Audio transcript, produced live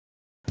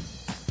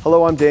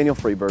Hello, I'm Daniel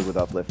Freeberg with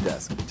UPLIFT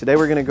Desk. Today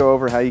we're going to go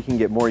over how you can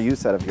get more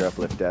use out of your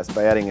UPLIFT Desk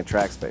by adding a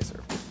track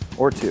spacer,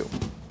 or two.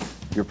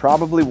 You're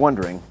probably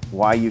wondering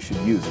why you should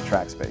use a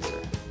track spacer.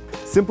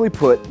 Simply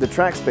put, the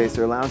track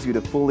spacer allows you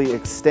to fully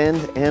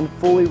extend and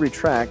fully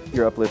retract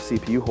your UPLIFT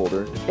CPU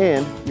holder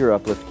and your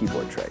UPLIFT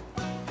keyboard tray.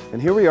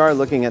 And here we are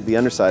looking at the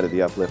underside of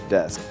the UPLIFT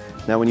Desk.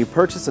 Now when you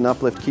purchase an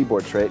UPLIFT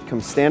keyboard tray, it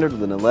comes standard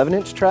with an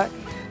 11-inch track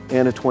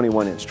and a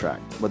 21-inch track.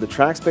 What the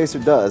track spacer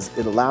does,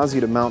 it allows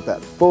you to mount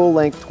that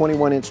full-length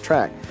 21-inch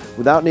track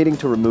without needing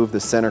to remove the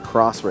center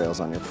cross rails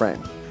on your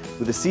frame.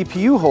 With the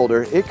CPU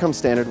holder, it comes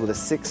standard with a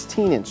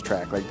 16-inch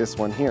track like this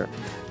one here.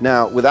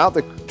 Now, without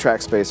the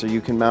track spacer,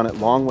 you can mount it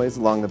long ways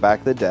along the back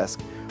of the desk,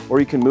 or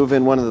you can move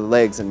in one of the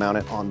legs and mount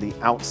it on the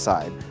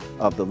outside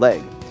of the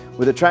leg.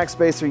 With a track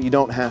spacer, you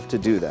don't have to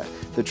do that.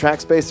 The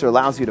track spacer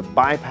allows you to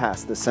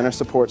bypass the center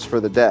supports for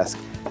the desk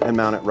and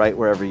mount it right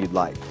wherever you'd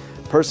like.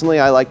 Personally,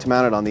 I like to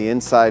mount it on the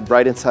inside,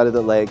 right inside of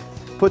the leg,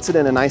 puts it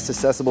in a nice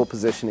accessible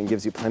position and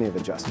gives you plenty of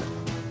adjustment.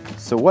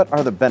 So what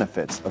are the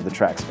benefits of the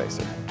track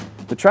spacer?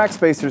 The track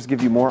spacers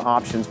give you more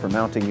options for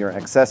mounting your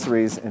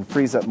accessories and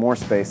frees up more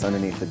space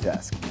underneath the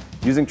desk.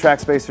 Using track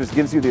spacers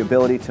gives you the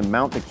ability to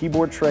mount the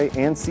keyboard tray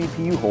and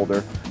CPU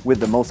holder with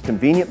the most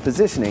convenient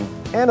positioning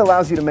and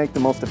allows you to make the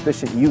most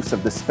efficient use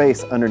of the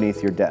space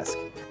underneath your desk.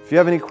 If you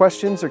have any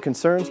questions or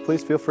concerns,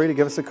 please feel free to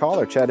give us a call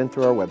or chat in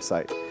through our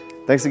website.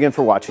 Thanks again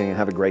for watching and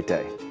have a great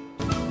day.